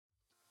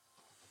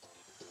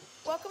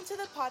Welcome to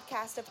the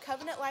podcast of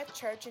Covenant Life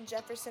Church in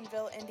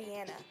Jeffersonville,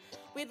 Indiana.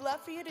 We'd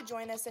love for you to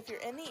join us if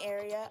you're in the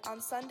area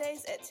on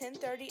Sundays at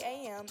 10:30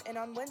 a.m. and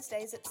on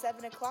Wednesdays at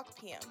 7 o'clock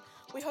p.m.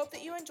 We hope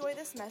that you enjoy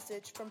this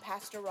message from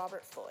Pastor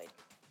Robert Floyd.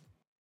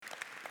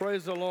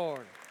 Praise the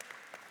Lord.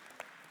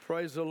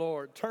 Praise the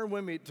Lord. Turn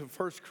with me to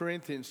 1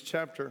 Corinthians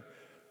chapter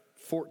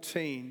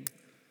 14.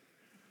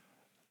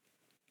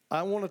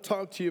 I want to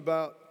talk to you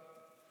about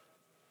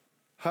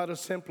how to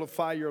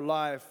simplify your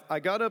life.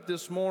 I got up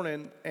this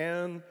morning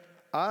and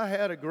I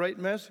had a great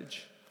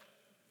message.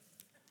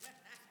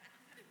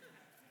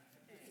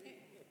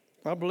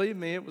 Believe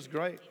me, it was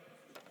great.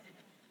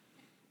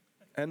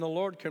 And the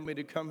Lord called me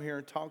to come here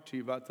and talk to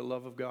you about the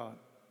love of God.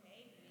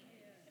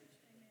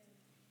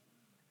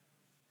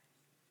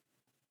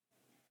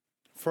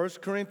 1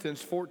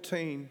 Corinthians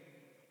 14,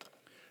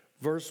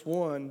 verse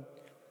 1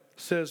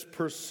 says,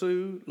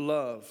 pursue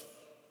love.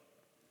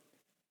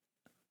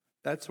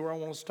 That's where I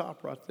want to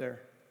stop right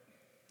there.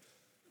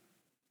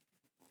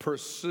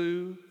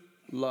 Pursue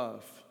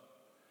love.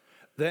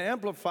 The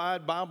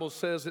Amplified Bible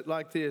says it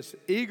like this: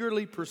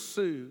 eagerly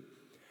pursue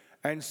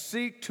and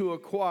seek to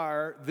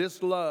acquire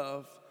this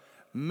love.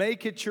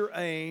 Make it your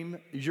aim,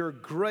 your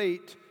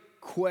great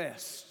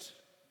quest.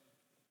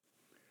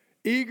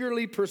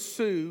 Eagerly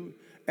pursue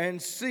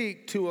and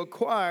seek to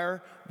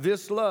acquire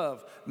this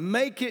love.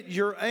 Make it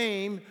your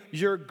aim,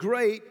 your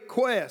great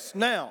quest.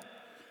 Now,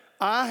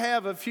 I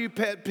have a few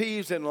pet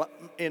peeves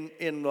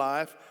in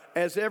life,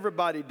 as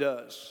everybody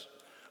does.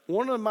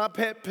 One of my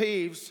pet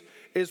peeves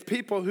is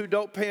people who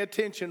don't pay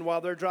attention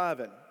while they're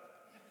driving.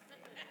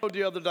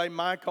 The other day,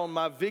 Mike, on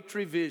my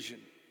Victory Vision.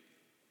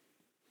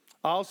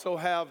 I also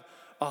have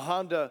a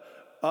Honda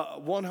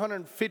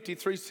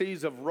 153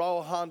 C's of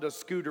raw Honda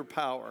scooter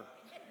power.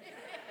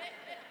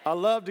 I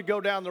love to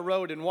go down the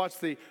road and watch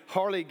the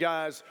Harley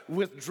guys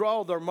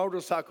withdraw their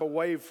motorcycle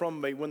wave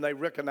from me when they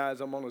recognize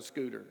I'm on a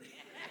scooter.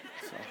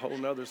 It's a whole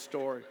nother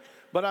story.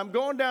 But I'm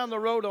going down the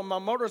road on my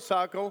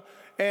motorcycle,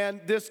 and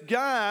this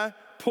guy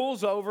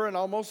pulls over and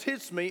almost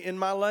hits me in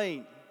my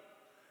lane.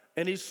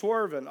 And he's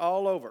swerving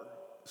all over.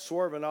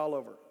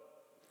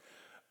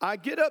 I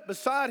get up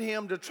beside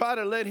him to try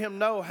to let him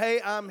know,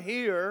 hey, I'm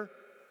here.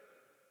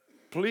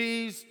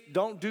 Please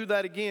don't do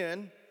that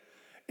again.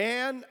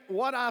 And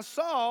what I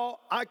saw,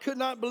 I could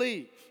not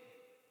believe.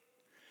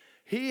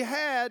 He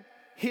had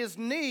his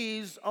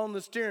knees on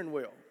the steering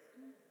wheel.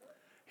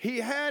 He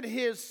had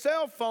his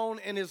cell phone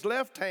in his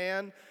left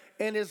hand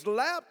and his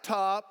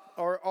laptop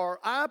or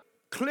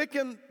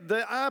clicking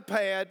the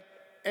iPad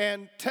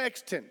and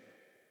texting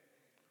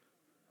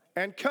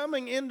and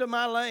coming into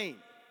my lane.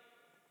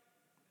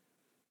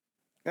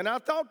 And I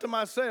thought to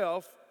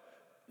myself,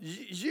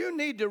 you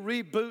need to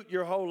reboot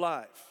your whole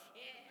life.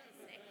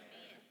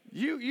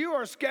 You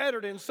are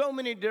scattered in so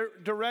many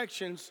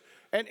directions.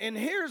 And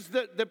here's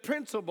the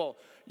principle.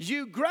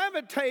 You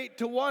gravitate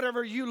to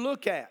whatever you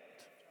look at.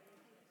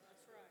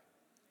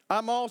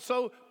 I'm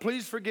also,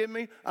 please forgive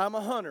me, I'm a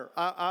hunter.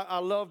 I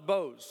love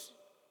bows.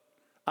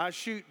 I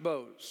shoot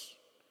bows.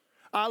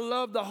 I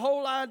love the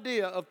whole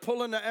idea of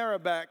pulling the arrow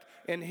back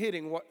and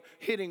hitting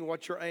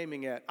what you're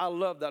aiming at. I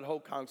love that whole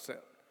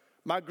concept.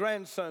 My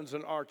grandson's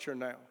an archer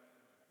now.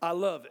 I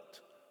love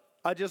it.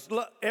 I just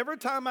love, every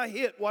time I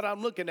hit what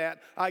I'm looking at,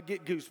 I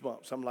get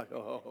goosebumps. I'm like,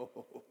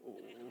 oh.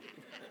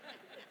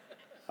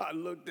 I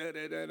looked at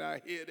it and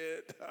I hit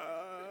it.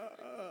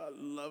 I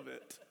love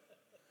it.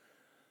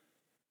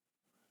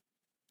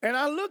 And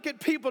I look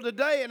at people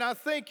today and I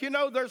think,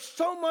 there's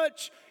so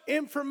much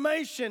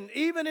information,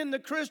 even in the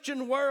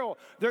Christian world.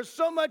 There's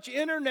so much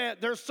internet.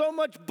 There's so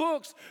much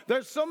books.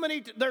 There's so many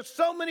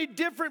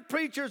different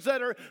preachers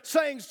that are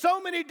saying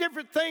so many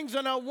different things.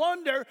 And I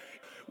wonder,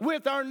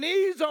 with our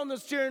knees on the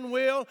steering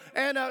wheel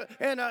and an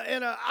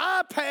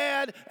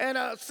iPad and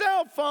a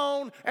cell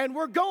phone, and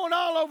we're going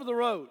all over the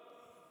road.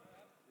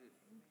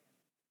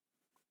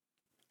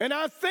 And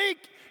I think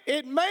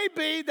it may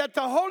be that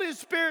the Holy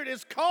Spirit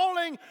is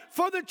calling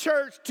for the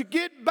church to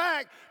get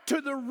back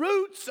to the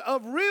roots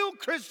of real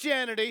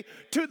Christianity,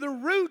 to the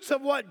roots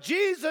of what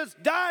Jesus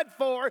died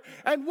for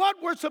and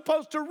what we're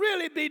supposed to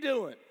really be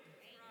doing.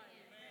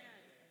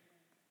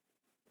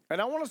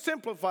 And I want to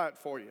simplify it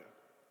for you.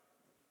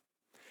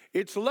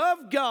 It's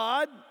love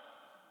God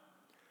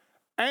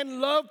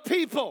and love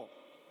people.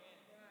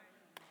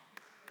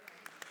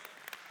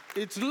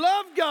 It's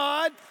love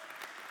God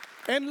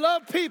and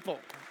love people.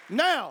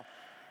 Now,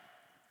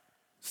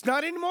 it's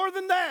not any more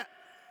than that.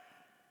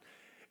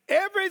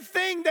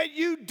 Everything that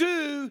you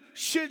do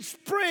should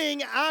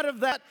spring out of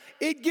that.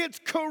 It gets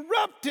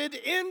corrupted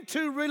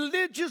into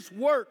religious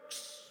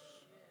works.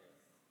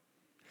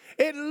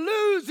 It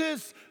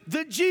loses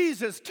the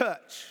Jesus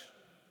touch.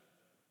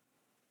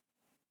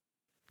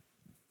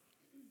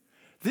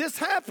 This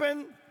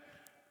happened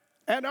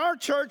at our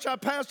church. I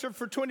pastored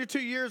for 22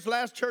 years.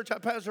 Last church I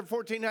pastored for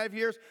 14 and a half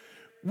years.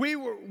 We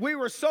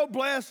were so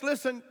blessed.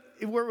 Listen,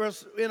 we were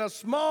in a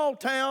small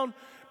town,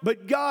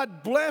 But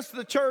God blessed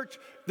the church.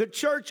 The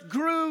church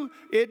grew.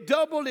 It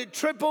doubled. It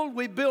tripled.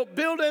 We built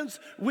buildings.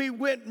 We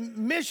went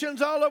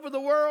missions all over the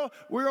world.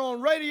 We were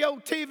on radio,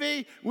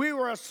 TV. We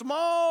were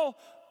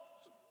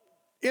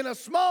in a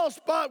small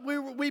spot.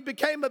 We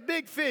became a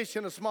big fish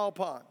in a small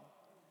pond.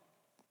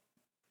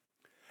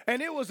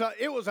 And it was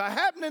a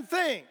happening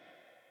thing.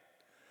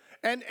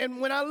 And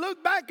when I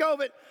look back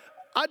over it,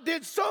 I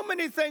did so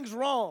many things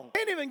wrong. I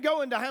can't even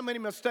go into how many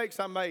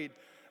mistakes I made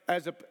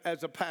as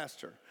a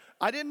pastor.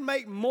 I didn't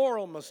make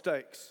moral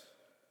mistakes.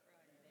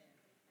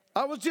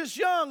 I was just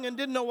young and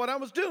didn't know what I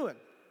was doing.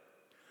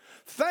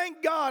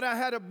 Thank God I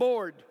had a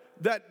board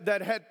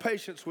that had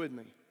patience with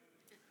me.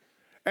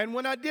 And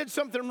when I did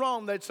something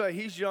wrong, they'd say,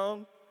 he's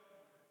young.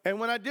 And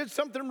when I did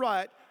something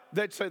right,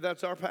 they'd say,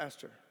 that's our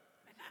pastor.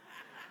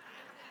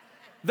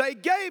 They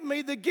gave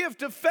me the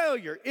gift of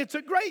failure. It's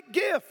a great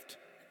gift.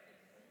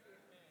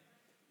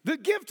 The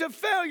gift of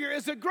failure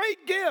is a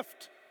great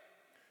gift.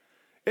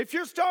 If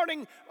you're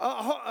starting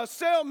a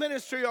cell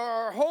ministry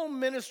or a home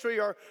ministry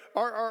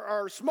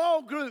or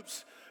small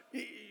groups,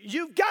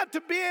 you've got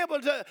to be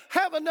able to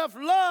have enough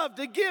love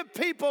to give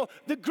people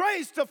the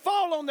grace to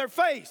fall on their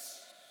face.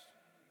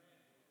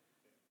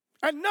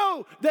 And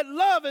know that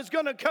love is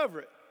going to cover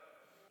it.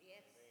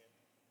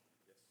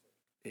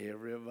 Yes.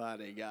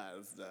 Everybody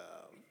got stuff.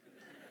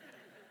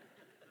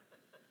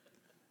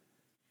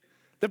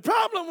 The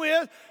problem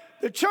with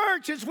the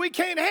church is we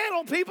can't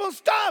handle people's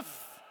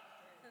stuff.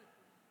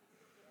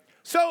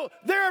 So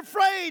they're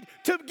afraid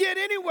to get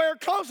anywhere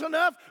close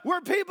enough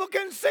where people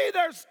can see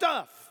their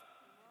stuff.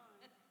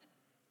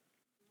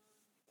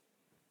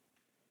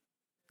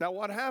 Now,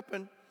 what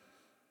happened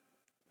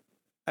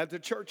at the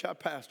church I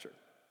pastored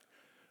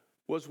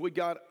was we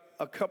got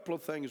a couple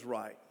of things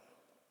right.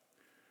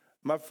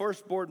 My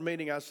first board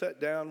meeting, I sat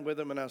down with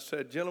them and I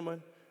said,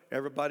 gentlemen,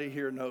 everybody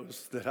here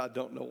knows that I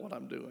don't know what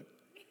I'm doing.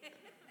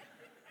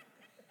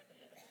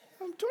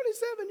 I'm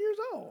 27 years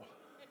old.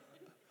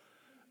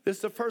 This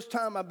is the first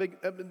time I've been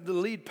the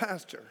lead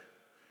pastor.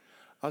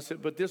 I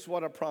said, but this is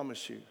what I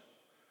promise you.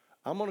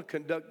 I'm going to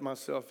conduct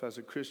myself as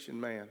a Christian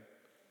man,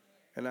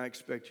 and I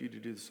expect you to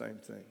do the same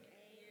thing.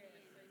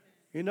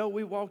 You know,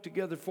 we walked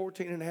together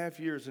 14 and a half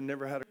years and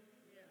never had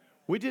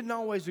we didn't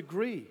always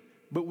agree,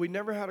 but we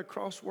never had a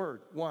cross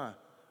word. Why?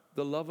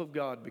 The love of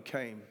God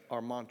became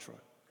our mantra.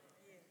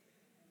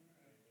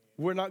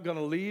 We're not going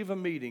to leave a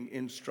meeting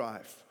in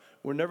strife.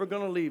 We're never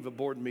going to leave a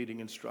board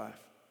meeting in strife.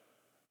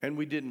 And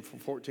we didn't for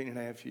 14 and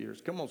a half years.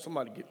 Come on,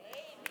 somebody get.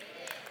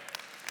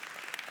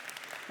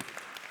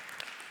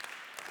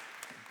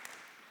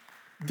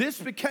 This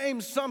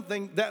became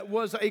something that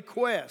was a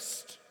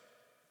quest,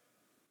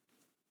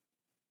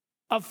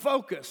 a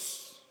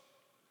focus.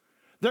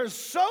 There's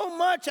so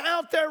much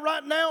out there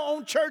right now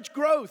on church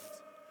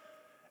growth.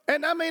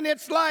 And I mean,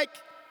 it's like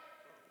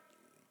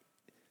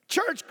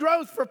church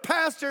growth for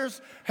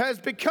pastors has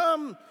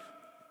become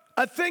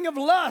a thing of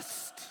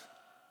lust.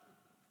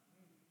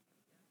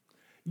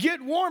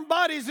 Get warm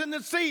bodies in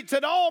the seats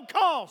at all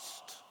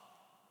cost.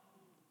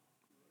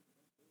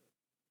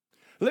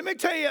 Let me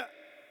tell you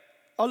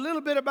a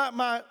little bit about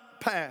my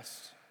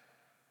past.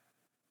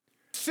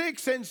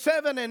 6 and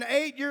 7 and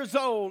 8 years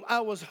old,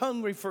 I was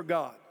hungry for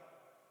God.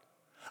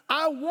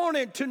 I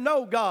wanted to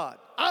know God.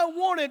 I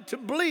wanted to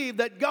believe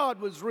that God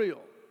was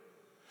real.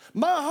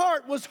 My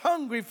heart was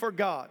hungry for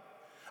God.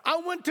 I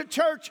went to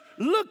church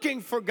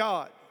looking for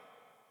God.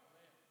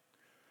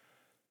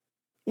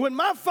 When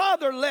my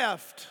father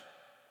left,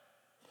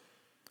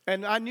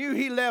 and I knew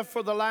he left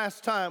for the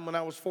last time when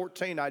I was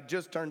 14. I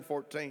just turned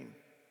 14.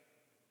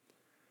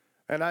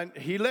 And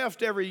he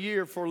left every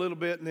year for a little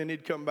bit, and then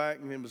he'd come back,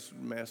 and it was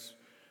a mess.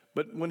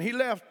 But when he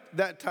left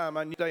that time,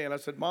 I knew, and I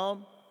said,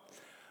 Mom,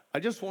 I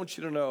just want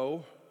you to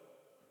know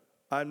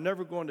I'm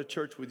never going to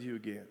church with you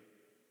again.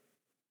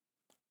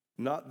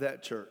 Not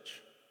that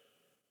church.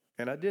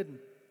 And I didn't.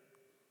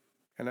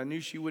 And I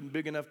knew she wasn't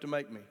big enough to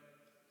make me.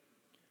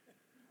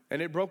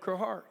 And it broke her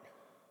heart.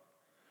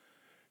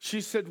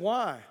 She said,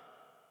 why?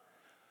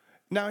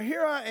 Now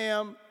here I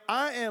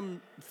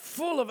am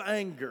full of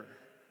anger,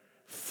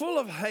 full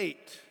of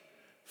hate,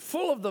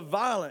 full of the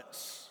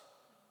violence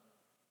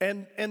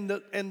and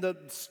the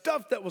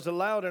stuff that was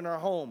allowed in our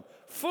home,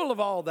 full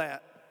of all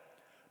that.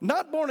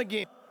 Not born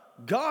again.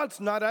 God's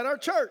not at our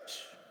church.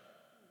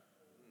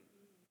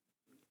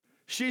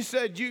 She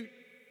said,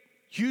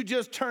 you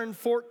just turned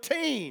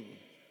 14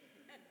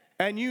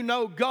 and you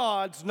know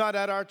God's not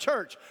at our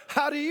church.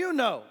 How do you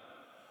know?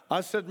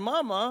 I said,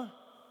 Mama,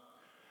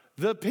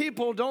 the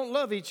people don't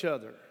love each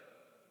other.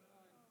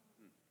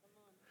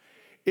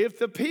 If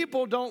the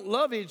people don't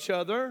love each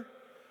other,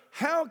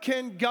 how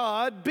can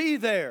God be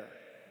there?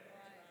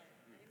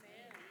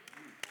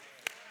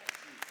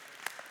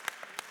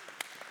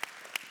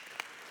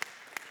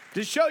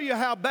 To show you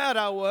how bad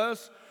I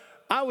was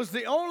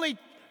the only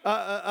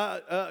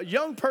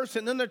young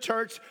person in the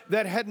church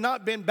that had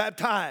not been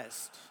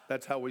baptized.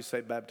 That's how we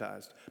say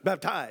baptized.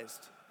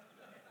 Baptized.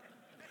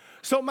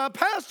 So my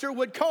pastor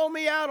would call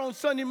me out on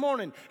Sunday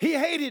morning. He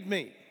hated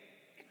me,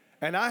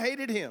 and I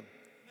hated him.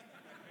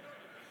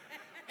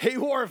 He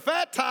wore a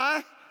fat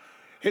tie.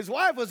 His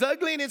wife was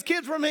ugly and his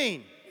kids were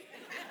mean.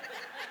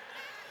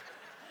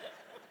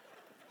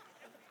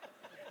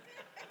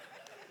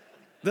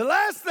 The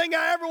last thing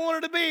I ever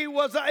wanted to be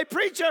was a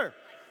preacher.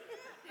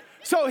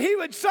 So he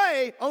would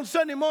say on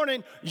Sunday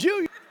morning,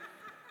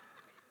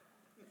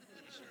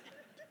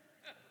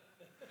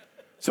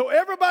 So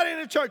everybody in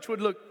the church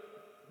would look.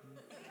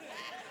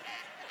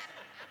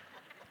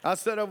 I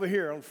sat over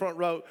here on the front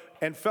row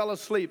and fell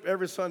asleep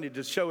every Sunday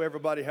to show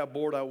everybody how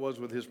bored I was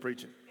with his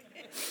preaching.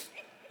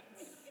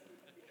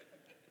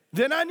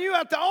 Then I knew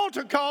at the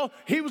altar call,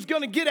 he was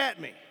going to get at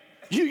me.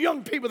 You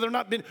young people that are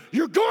not been,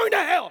 you're going to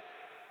hell.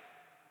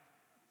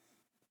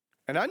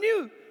 And I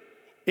knew,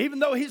 even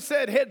though he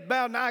said head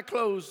bowed and eye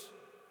closed,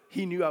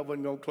 he knew I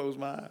wasn't going to close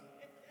my eye.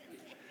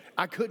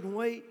 I couldn't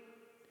wait.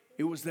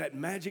 It was that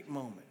magic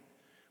moment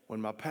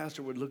when my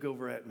pastor would look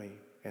over at me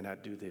and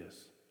I'd do this.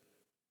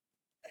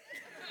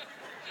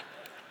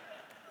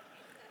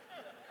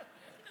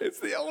 It's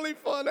the only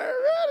fun I ever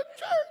had at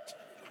church.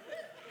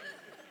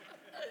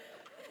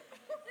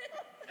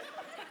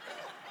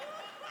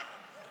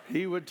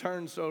 He would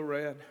turn so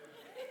red.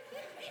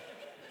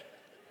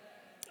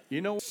 You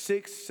know,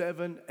 6,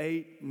 7,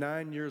 8,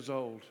 9 years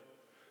old,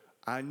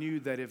 I knew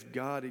that if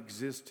God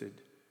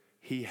existed,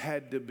 he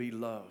had to be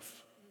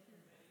love.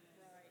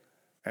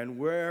 And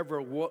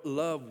wherever what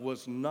love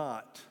was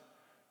not,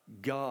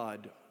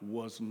 God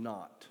was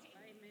not.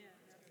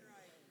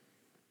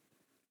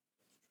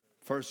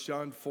 1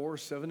 John 4,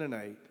 7 and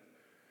 8.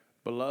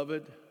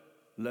 Beloved,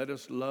 let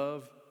us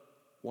love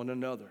one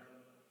another.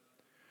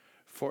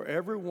 For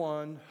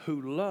everyone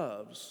who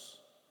loves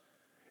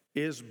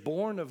is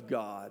born of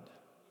God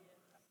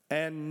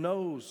and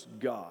knows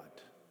God.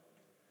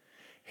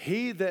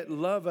 He that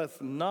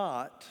loveth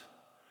not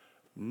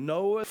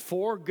knoweth,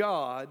 for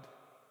God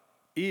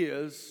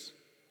is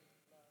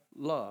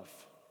love.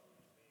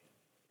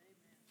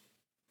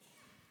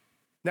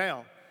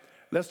 Now,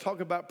 let's talk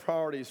about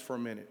priorities for a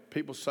minute.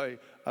 People say,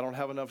 I don't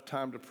have enough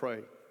time to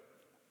pray.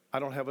 I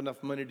don't have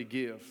enough money to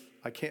give.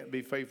 I can't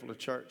be faithful to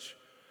church.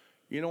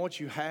 You know what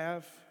you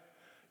have?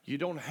 You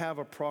don't have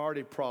a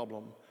priority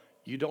problem.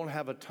 You don't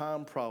have a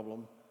time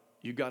problem.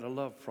 You got a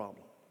love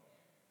problem.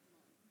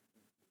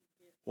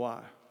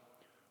 Why?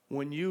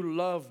 When you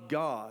love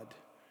God,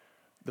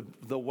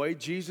 the way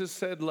Jesus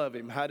said love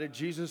him, how did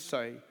Jesus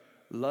say?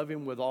 Love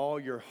him with all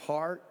your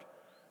heart,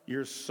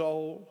 your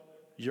soul,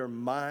 your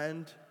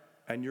mind,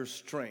 and your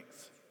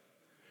strength.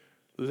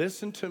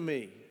 Listen to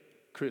me,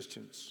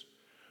 Christians.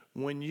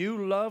 When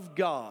you love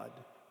God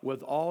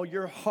with all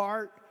your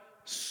heart,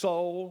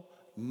 soul,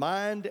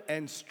 mind,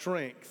 and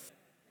strength,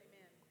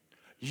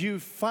 you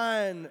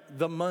find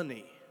the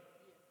money.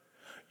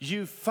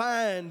 You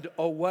find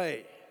a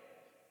way.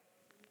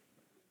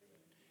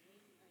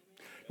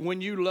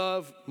 When you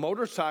love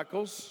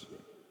motorcycles,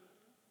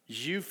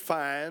 you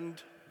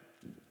find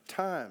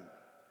time.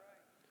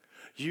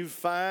 You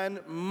find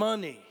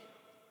money.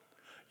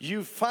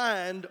 You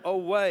find a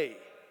way.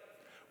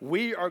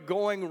 We are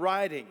going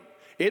riding.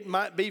 It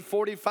might be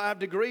 45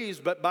 degrees,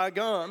 but by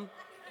gum,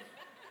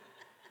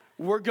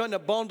 we're going to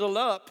bundle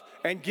up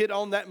and get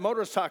on that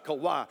motorcycle.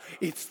 Why?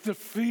 It's the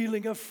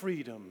feeling of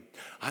freedom.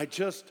 I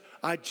just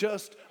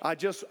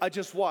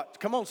what?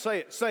 Come on, say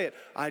it.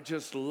 I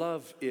just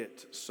love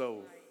it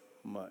so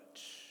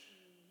much.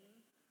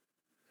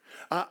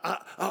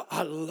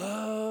 I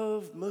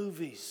love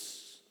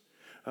movies.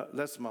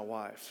 That's my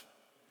wife.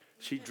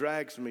 She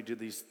drags me to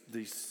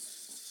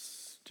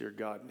these, dear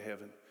God in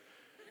heaven,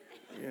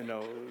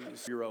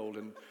 year-old,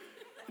 and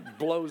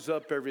blows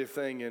up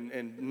everything,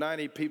 and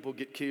 90 people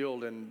get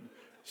killed, and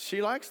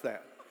she likes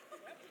that.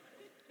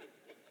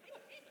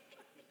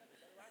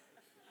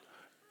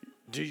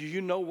 Do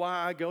you know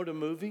why I go to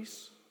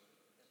movies?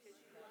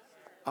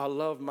 I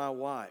love my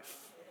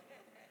wife.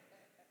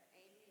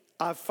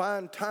 I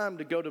find time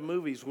to go to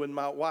movies with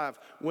my wife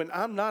when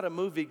I'm not a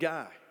movie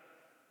guy.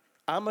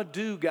 I'm a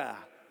do guy.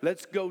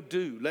 Let's go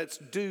do. Let's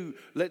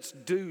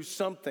do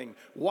something.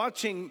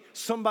 Watching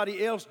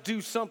somebody else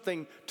do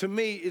something to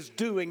me is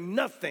doing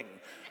nothing.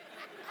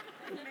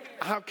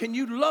 How can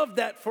you love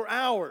that for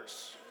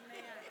hours?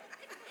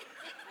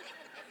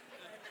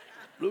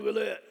 Look at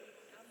that.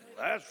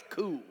 That's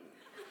cool.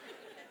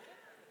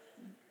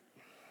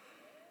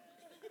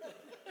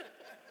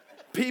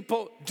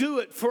 People do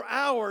it for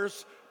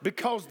hours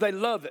because they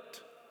love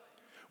it.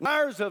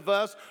 Requires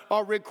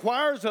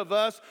of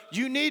us,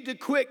 you need to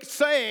quit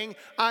saying,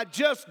 I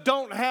just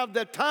don't have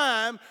the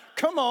time.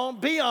 Come on,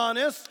 be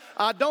honest.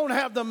 I don't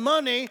have the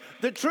money.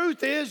 The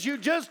truth is, you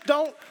just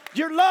don't,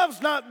 your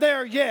love's not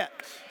there yet.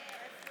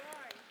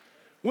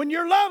 When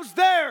your love's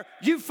there,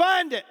 you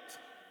find it.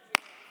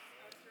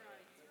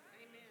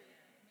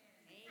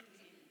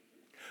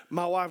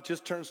 My wife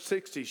just turned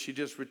 60. She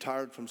just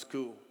retired from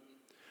school.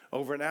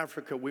 Over in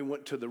Africa, we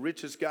went to the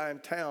richest guy in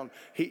town.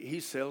 He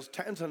sells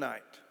Tanzanite.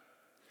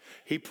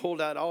 He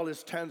pulled out all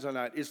his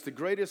Tanzanite. It's the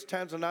greatest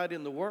Tanzanite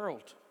in the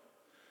world.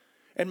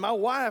 And my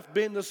wife,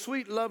 being the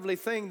sweet, lovely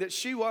thing that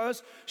she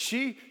was,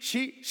 she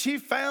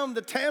found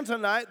the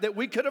Tanzanite that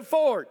we could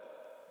afford.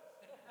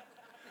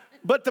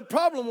 But the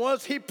problem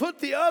was he put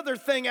the other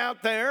thing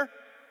out there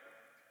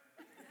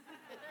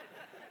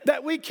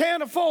that we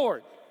can't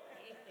afford.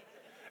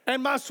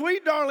 And my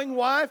sweet darling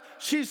wife,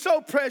 she's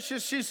so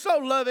precious, she's so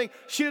loving,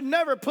 she'd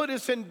never put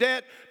us in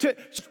debt. To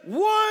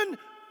one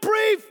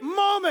brief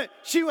moment,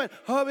 she went,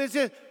 oh,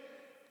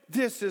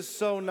 this is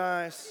so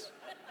nice.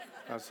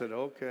 I said,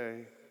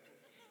 okay.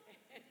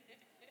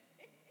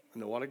 I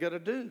know what I got to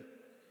do.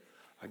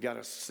 I got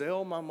to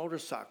sell my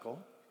motorcycle,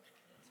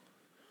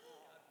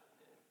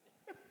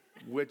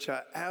 which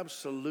I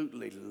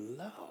absolutely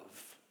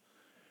love,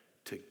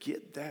 to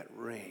get that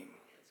ring.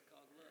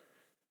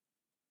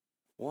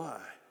 Why?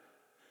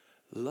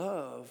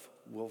 Love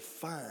will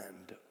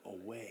find a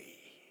way.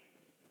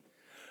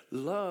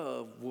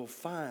 Love will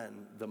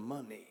find the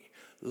money.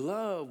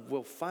 Love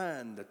will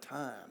find the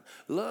time.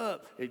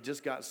 Love, it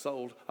just got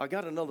sold. I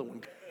got another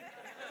one.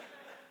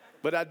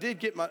 But I did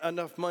get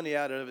enough money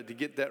out of it to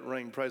get that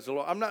ring, praise the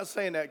Lord. I'm not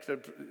saying that,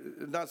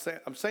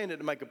 I'm saying it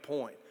to make a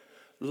point.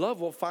 Love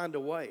will find a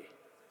way.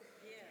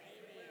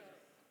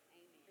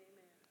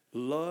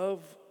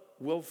 Love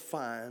will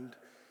find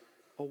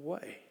a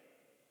way.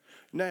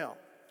 Now,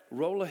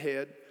 roll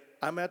ahead.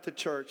 I'm at the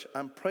church.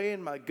 I'm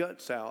praying my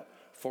guts out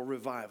for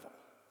revival.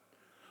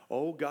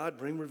 Oh, God,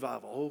 bring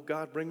revival. Oh,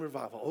 God, bring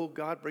revival. Oh,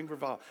 God, bring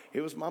revival.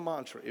 It was my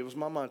mantra. It was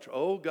my mantra.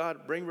 Oh,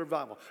 God, bring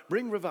revival.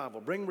 Bring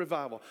revival. Bring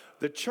revival.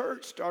 The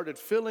church started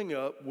filling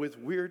up with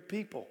weird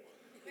people.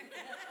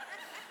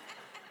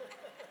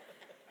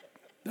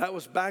 That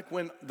was back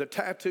when the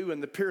tattoo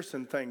and the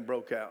piercing thing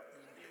broke out.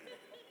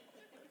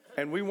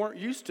 And we weren't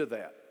used to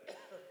that.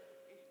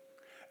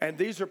 And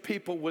these are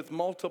people with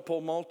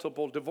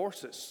multiple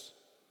divorces.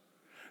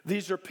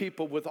 These are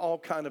people with all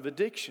kind of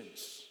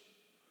addictions.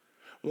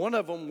 One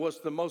of them was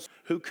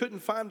who couldn't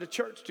find a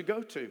church to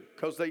go to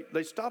because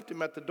they stopped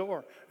him at the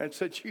door and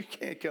said, you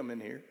can't come in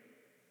here.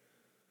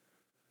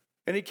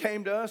 And he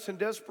came to us in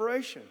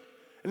desperation.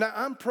 And now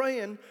I'm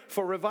praying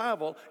for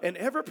revival, and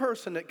every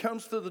person that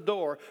comes through the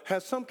door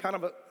has some kind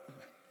of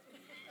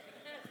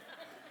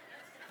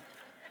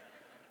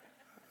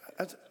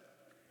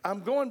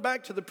I'm going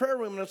back to the prayer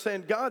room and I'm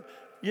saying, God,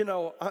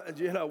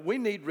 we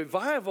need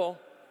revival.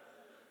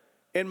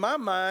 In my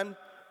mind,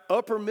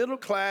 upper middle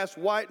class,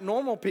 white,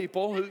 normal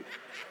people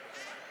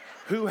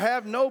who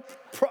have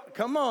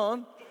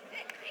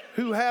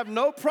who have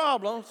no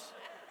problems,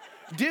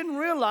 didn't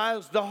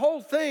realize the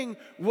whole thing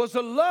was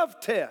a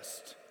love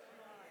test.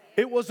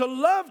 It was a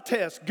love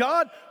test.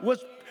 God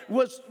was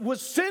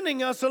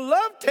sending us a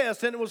love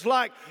test, and it was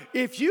like,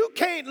 if you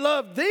can't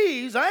love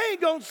these, I ain't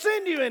gonna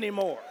send you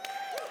anymore.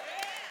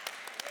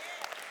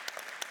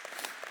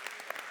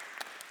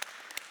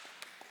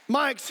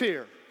 Mike's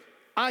here.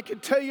 I can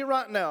tell you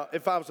right now,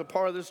 if I was a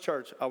part of this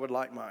church, I would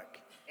like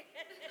Mike.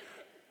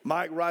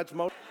 Mike rides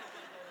motor.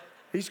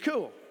 He's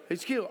cool.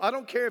 He's cool. I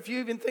don't care if you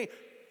even think.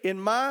 In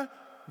my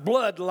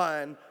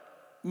bloodline,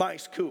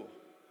 Mike's cool.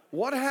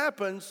 What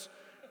happens,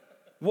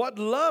 what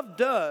love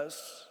does,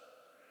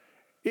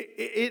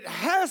 it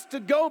has to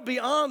go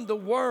beyond the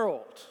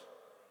world.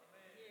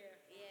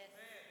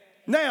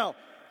 Now,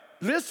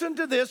 listen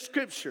to this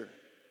scripture.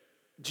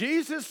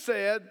 Jesus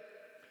said,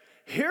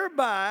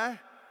 hereby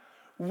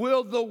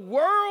will the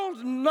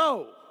world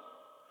know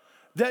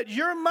that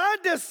you're my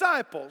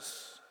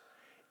disciples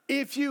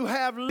if you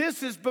have,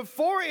 this is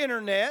before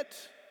internet,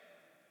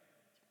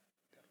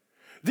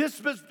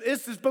 this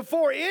is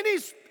before any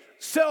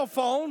cell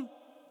phone,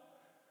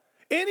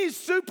 any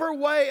super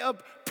way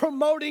of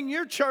promoting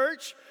your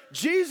church.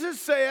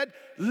 Jesus said,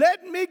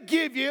 let me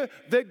give you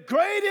the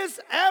greatest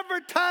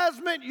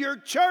advertisement your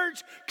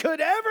church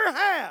could ever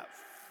have.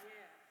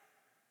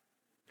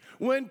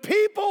 When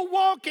people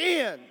walk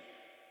in,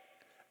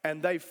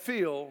 and they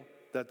feel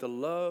that the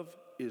love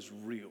is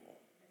real.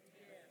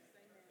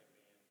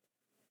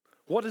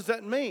 What does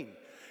that mean?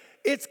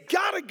 It's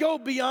got to go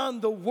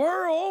beyond the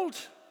world.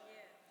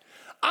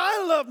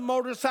 I love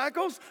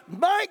motorcycles.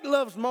 Mike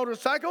loves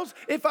motorcycles.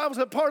 If I was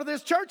a part of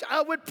this church,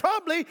 I would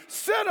probably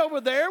sit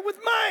over there with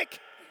Mike.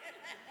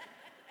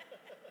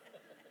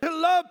 To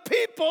love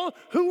people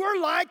who are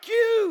like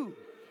you.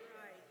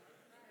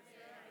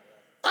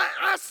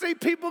 I see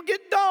people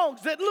get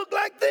dogs that look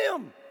like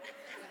them.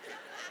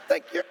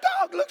 Think your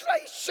dog looks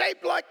like he's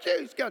shaped like you.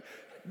 He's got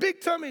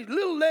big tummy,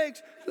 little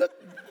legs, look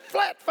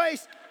flat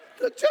face,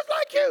 look just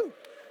like you.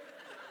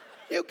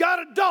 You got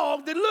a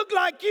dog that look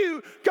like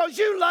you because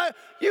you like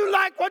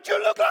what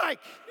you look like.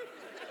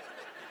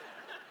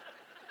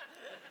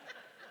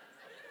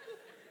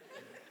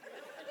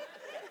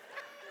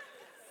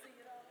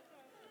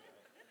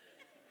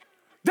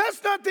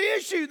 That's not the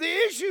issue. The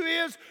issue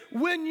is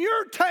when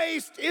your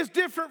taste is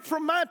different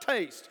from my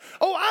taste.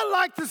 Oh, I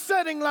like the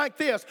setting like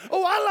this.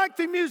 Oh, I like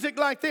the music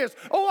like this.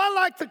 Oh, I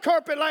like the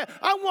carpet like,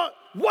 I want,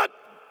 what?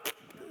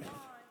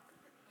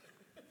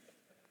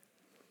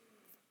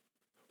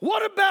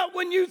 What about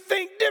when you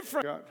think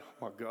different? God,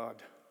 oh my God.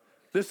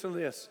 Listen to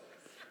this.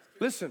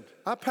 Listen,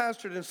 I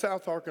pastored in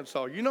South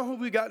Arkansas. You know who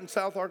we got in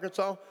South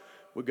Arkansas?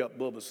 We got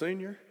Bubba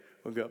Sr.,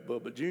 we got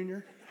Bubba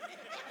Jr.,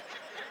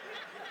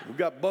 we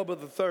got Bubba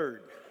the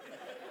Third.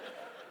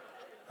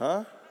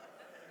 Huh?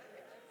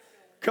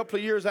 A couple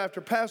of years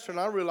after pastoring,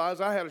 I realized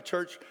I had a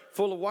church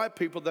full of white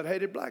people that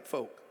hated black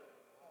folk.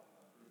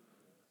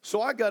 So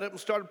I got up and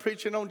started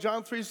preaching on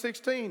John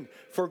 3:16.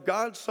 For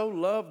God so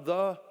loved the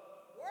world.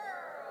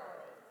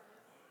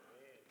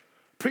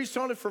 Preached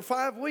on it for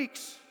 5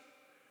 weeks.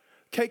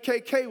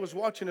 KKK was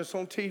watching us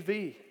on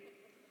TV.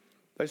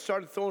 They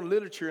started throwing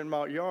literature in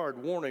my yard,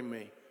 warning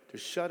me to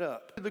shut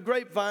up. The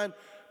grapevine,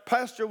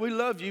 Pastor, we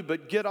love you,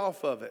 but get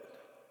off of it.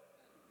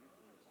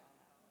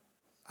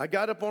 I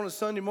got up on a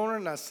Sunday morning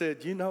and I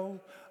said, you know,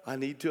 I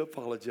need to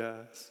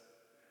apologize.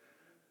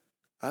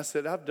 I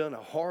said, I've done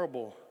a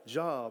horrible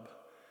job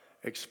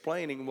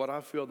explaining what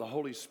I feel the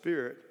Holy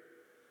Spirit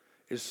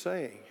is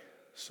saying.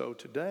 So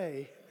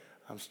today,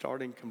 I'm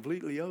starting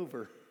completely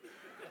over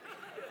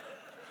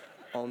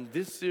on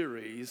this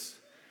series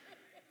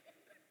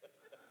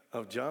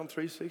of John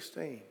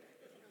 3:16.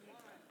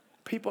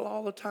 People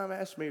all the time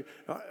ask me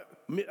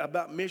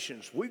about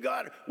missions. We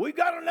got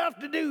enough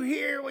to do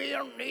here. We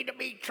don't need to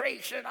be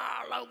tracing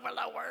all over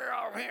the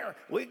world here.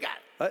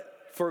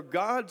 For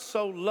God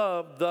so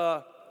loved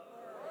the world.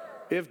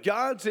 If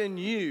God's in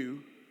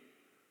you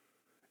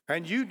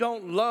and you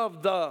don't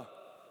love the world,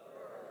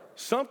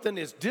 something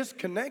is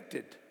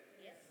disconnected.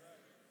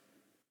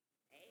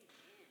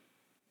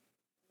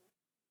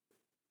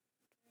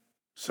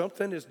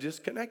 Something is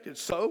disconnected.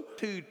 So,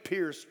 to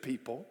pierce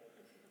people,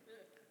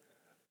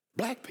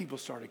 black people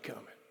started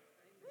coming.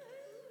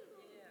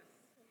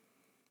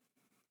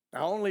 I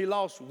only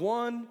lost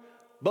one,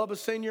 Bubba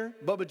Sr.,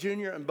 Bubba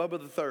Jr., and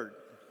Bubba the Third.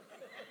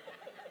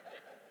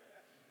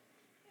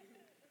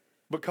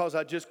 Because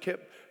I just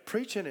kept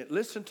preaching it.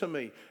 Listen to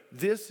me.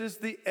 This is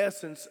the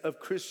essence of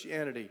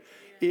Christianity.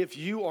 If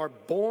you are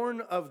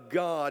born of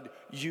God,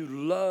 you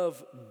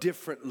love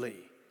differently.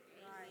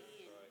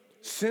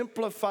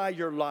 Simplify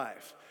your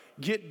life.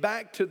 Get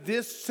back to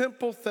this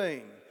simple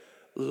thing.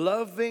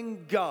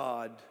 Loving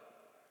God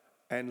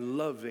and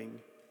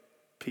loving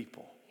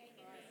people.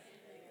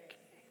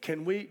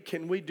 Can we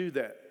do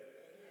that?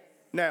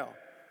 Now,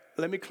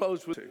 let me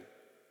close with you.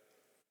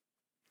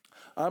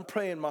 I'm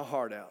praying my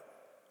heart out.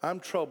 I'm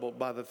troubled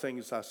by the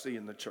things I see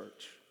in the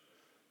church.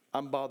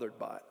 I'm bothered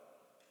by it.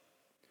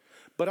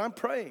 But I'm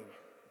praying.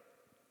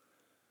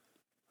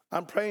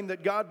 I'm praying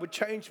that God would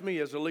change me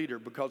as a leader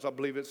because I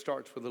believe it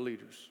starts with the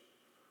leaders.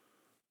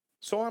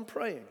 So I'm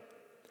praying.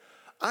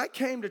 I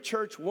came to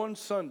church one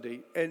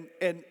Sunday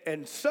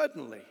and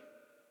suddenly,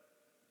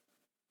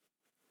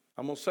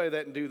 I'm going to say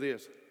that and do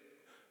this.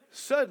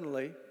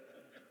 Suddenly,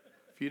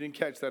 if you didn't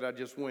catch that, I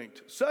just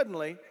winked.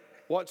 Suddenly,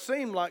 what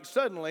seemed like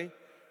suddenly,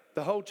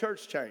 the whole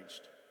church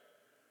changed.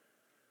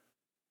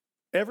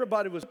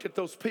 Everybody was looking at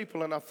those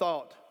people and I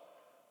thought,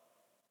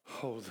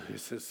 oh,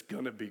 this is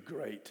going to be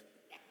great.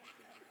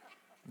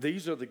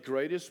 These are the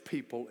greatest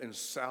people in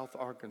South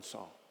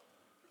Arkansas.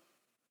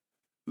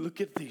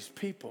 Look at these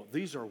people.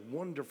 These are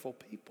wonderful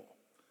people.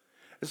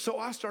 And so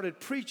I started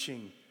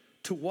preaching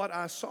to what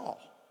I saw.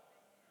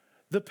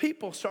 The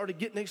people started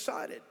getting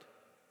excited.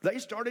 They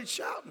started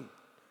shouting.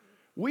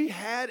 We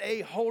had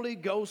a Holy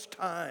Ghost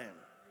time.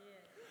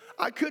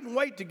 I couldn't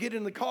wait to get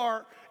in the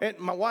car, and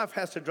my wife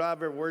has to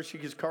drive everywhere. She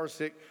gets car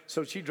sick,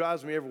 so she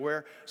drives me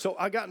everywhere. So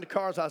I got in the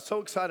car, I was so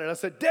excited. I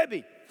said,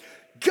 Debbie,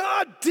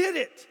 God did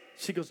it.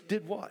 She goes,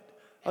 did what?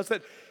 I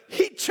said,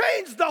 He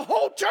changed the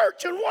whole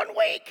church in 1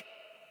 week.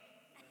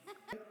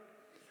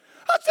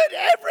 I said,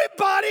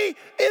 everybody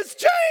is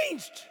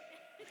changed.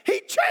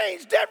 He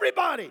changed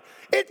everybody.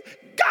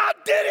 God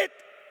did it.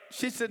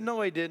 She said,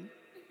 no, He didn't.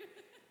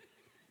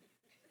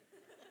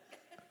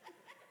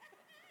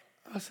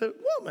 I said,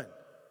 woman,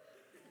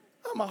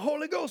 I'm a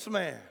Holy Ghost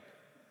man.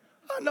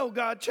 I know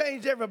God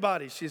changed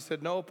everybody. She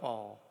said, no,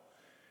 Paul,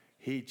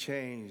 He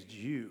changed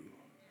you.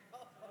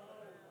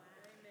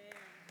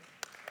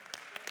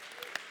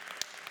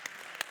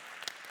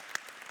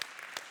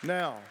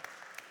 Now,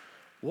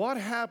 what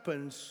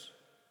happens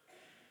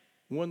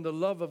when the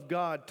love of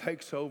God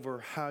takes over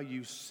how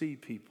you see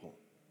people?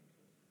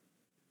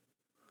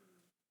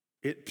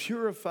 It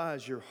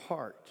purifies your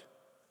heart.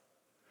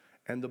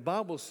 And the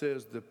Bible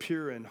says the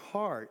pure in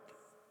heart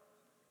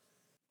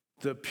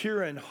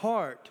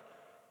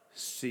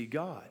see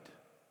God.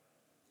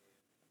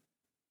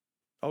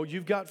 Oh,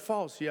 you've got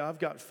faults. Yeah, I've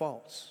got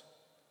faults.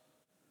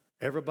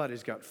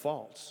 Everybody's got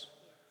faults.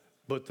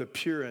 But the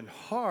pure in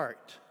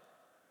heart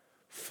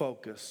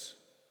focus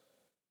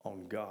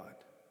on God.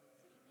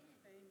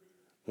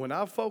 When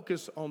I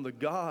focus on the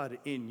God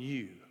in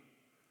you,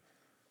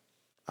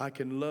 I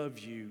can love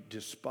you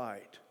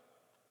despite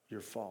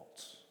your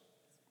faults.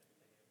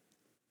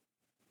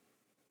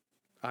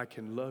 I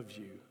can love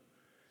you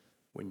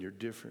when you're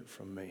different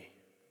from me.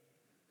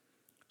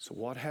 So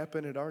what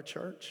happened at our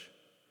church?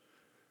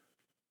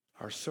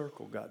 Our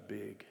circle got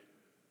big.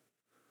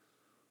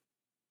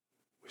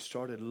 We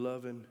started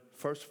loving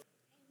first.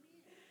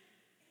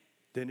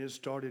 Then it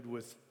started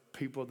with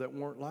people that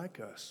weren't like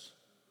us.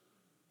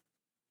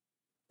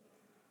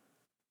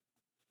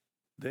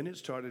 Then it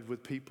started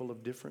with people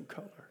of different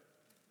color.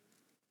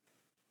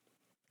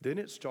 Then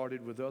it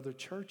started with other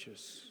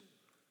churches.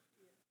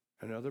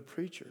 and other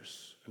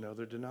preachers and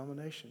other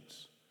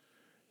denominations.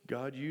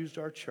 God used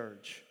our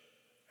church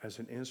as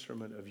an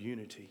instrument of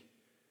unity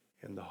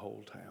in the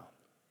whole town.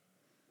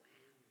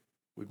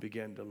 We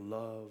began to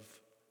love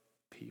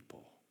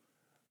people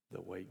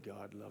the way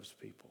God loves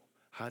people.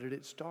 How did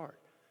it start?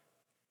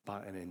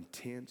 By an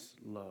intense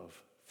love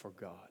for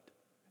God.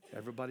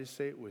 Everybody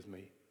say it with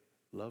me.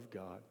 Love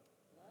God.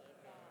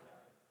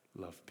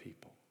 Love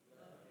people.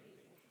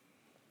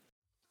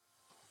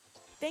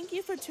 Thank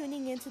you for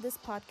tuning into this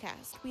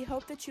podcast. We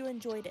hope that you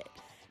enjoyed it.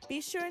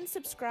 Be sure and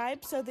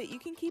subscribe so that you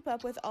can keep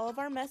up with all of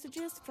our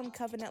messages from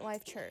Covenant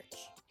Life Church.